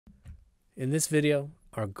In this video,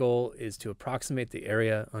 our goal is to approximate the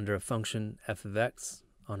area under a function f of x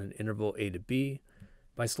on an interval a to b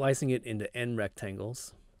by slicing it into n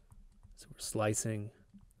rectangles. So we're slicing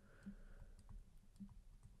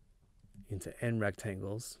into n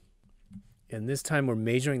rectangles. And this time we're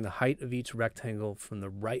measuring the height of each rectangle from the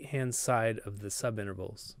right-hand side of the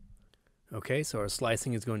subintervals. Okay, so our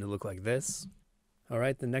slicing is going to look like this. All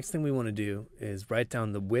right, the next thing we want to do is write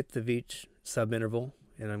down the width of each subinterval,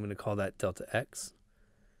 and I'm going to call that delta x.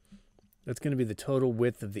 That's going to be the total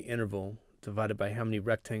width of the interval divided by how many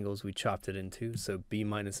rectangles we chopped it into, so b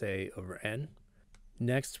minus a over n.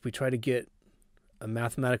 Next, we try to get a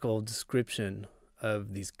mathematical description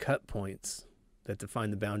of these cut points that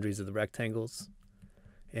define the boundaries of the rectangles.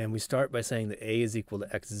 And we start by saying that a is equal to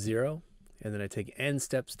x0, and then I take n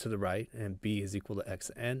steps to the right, and b is equal to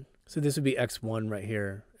xn. So this would be x1 right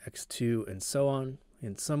here, x2, and so on.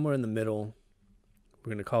 And somewhere in the middle, we're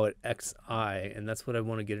going to call it xi, and that's what I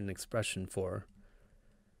want to get an expression for.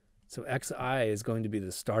 So xi is going to be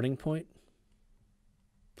the starting point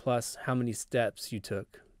plus how many steps you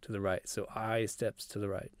took to the right. So I steps to the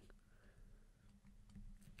right.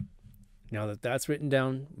 Now that that's written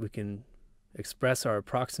down, we can express our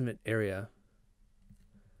approximate area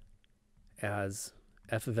as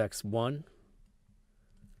f of x1,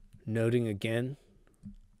 noting again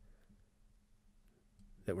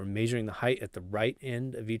that we're measuring the height at the right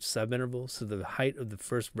end of each subinterval. So the height of the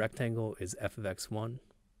first rectangle is f of x1.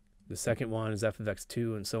 The second one is f of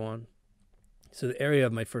x2, and so on. So the area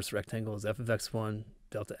of my first rectangle is f of x1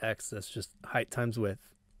 delta x. That's just height times width.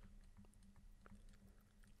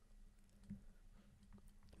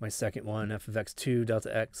 My second one, f of x2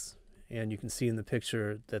 delta x. And you can see in the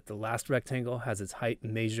picture that the last rectangle has its height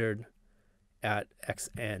measured at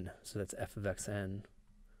xn. So that's f of xn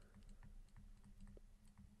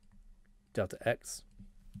delta x.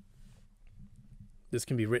 This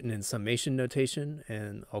can be written in summation notation,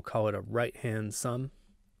 and I'll call it a right-hand sum.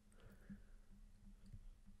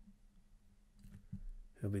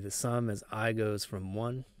 It'll be the sum as I goes from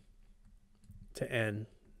 1 to n,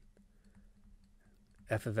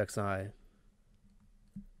 f of xi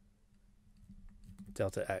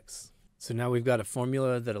delta x. So now we've got a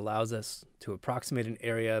formula that allows us to approximate an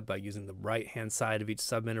area by using the right-hand side of each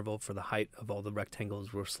subinterval for the height of all the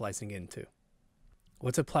rectangles we're slicing into.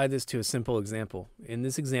 Let's apply this to a simple example. In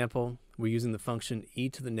this example, we're using the function e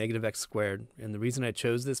to the negative x squared, and the reason I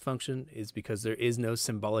chose this function is because there is no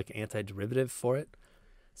symbolic antiderivative for it,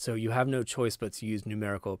 so you have no choice but to use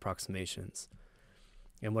numerical approximations.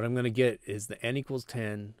 And what I'm going to get is the n equals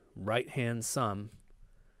 10 right-hand sum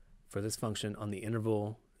for this function on the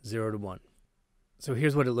interval 0 to 1. So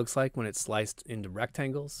here's what it looks like when it's sliced into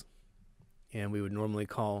rectangles, and we would normally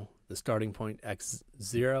call the starting point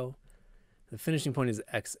x0. The finishing point is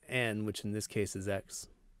xn, which in this case is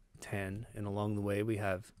x10, and along the way we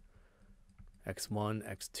have x1,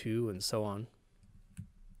 x2, and so on.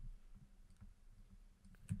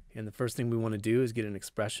 And the first thing we want to do is get an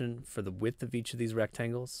expression for the width of each of these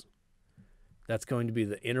rectangles. That's going to be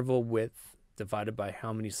the interval width divided by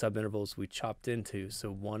how many subintervals we chopped into,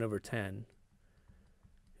 so 1 over 10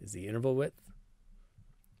 is the interval width.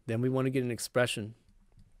 Then we want to get an expression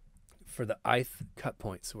for the ith cut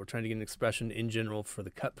point. So we're trying to get an expression in general for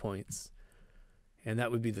the cut points, and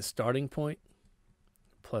that would be the starting point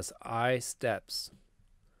plus I steps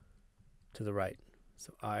to the right.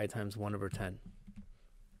 So I times 1 over 10.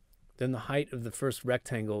 Then the height of the first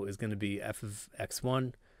rectangle is going to be f of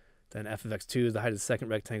x1, then f of x2 is the height of the second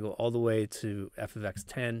rectangle, all the way to f of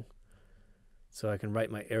x10. So I can write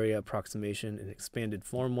my area approximation in expanded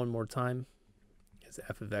form one more time as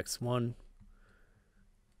f of x1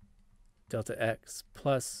 delta x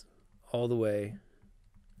plus all the way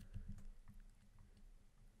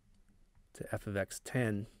to f of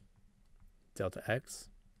x10 delta x.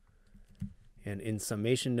 And in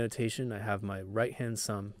summation notation, I have my right-hand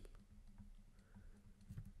sum.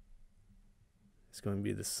 It's going to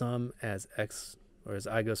be the sum as x, or as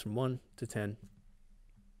I goes from 1 to 10,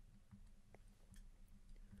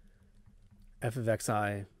 f of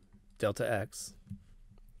xi delta x.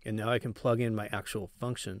 And now I can plug in my actual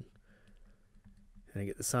function, and I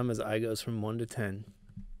get the sum as I goes from 1 to 10,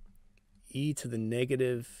 e to the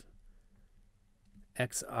negative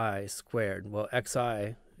xi squared. Well,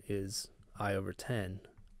 xi is I over 10.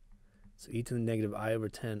 So e to the negative I over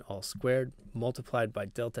 10 all squared multiplied by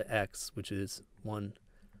delta x, which is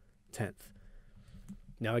 1/10.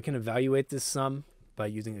 Now I can evaluate this sum by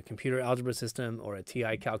using a computer algebra system or a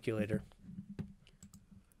TI calculator.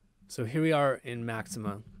 So here we are in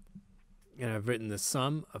maxima, and I've written the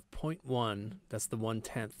sum of 0.1, that's the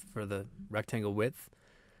 1/10 for the rectangle width,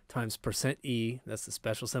 times percent %e, that's the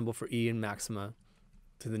special symbol for e in maxima,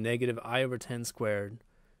 to the negative I over 10 squared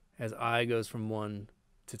as I goes from 1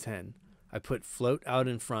 to 10. I put float out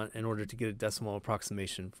in front in order to get a decimal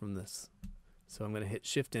approximation from this. So I'm going to hit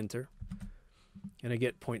Shift Enter, and I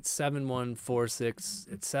get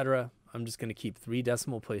 0.7146, etc. I'm just going to keep 3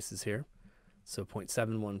 decimal places here. So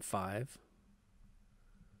 0.715.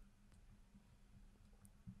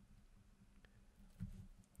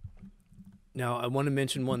 Now I want to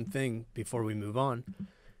mention one thing before we move on,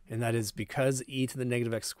 and that is because e to the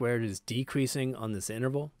negative x squared is decreasing on this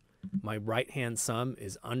interval, my right-hand sum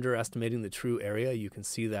is underestimating the true area. You can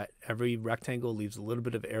see that every rectangle leaves a little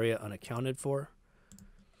bit of area unaccounted for.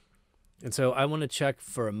 And so I want to check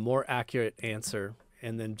for a more accurate answer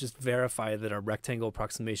and then just verify that our rectangle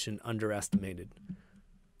approximation underestimated.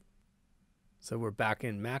 So we're back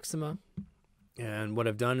in maxima, and what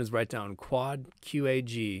I've done is write down quad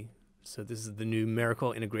QAG. So this is the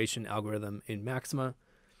numerical integration algorithm in maxima.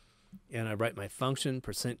 And I write my function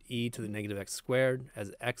percent e to the negative x squared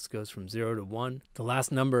as x goes from 0 to 1. The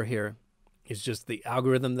last number here is just the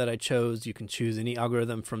algorithm that I chose. You can choose any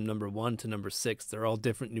algorithm from number 1 to number 6. They're all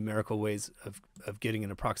different numerical ways of getting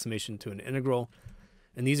an approximation to an integral.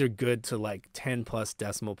 And these are good to like 10 plus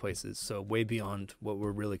decimal places, so way beyond what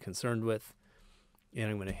we're really concerned with. And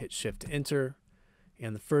I'm going to hit Shift Enter.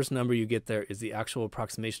 And the first number you get there is the actual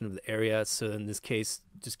approximation of the area. So in this case,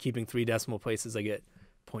 just keeping 3 decimal places, I get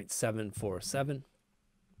 0.747,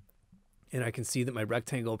 and I can see that my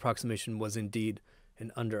rectangle approximation was indeed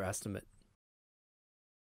an underestimate.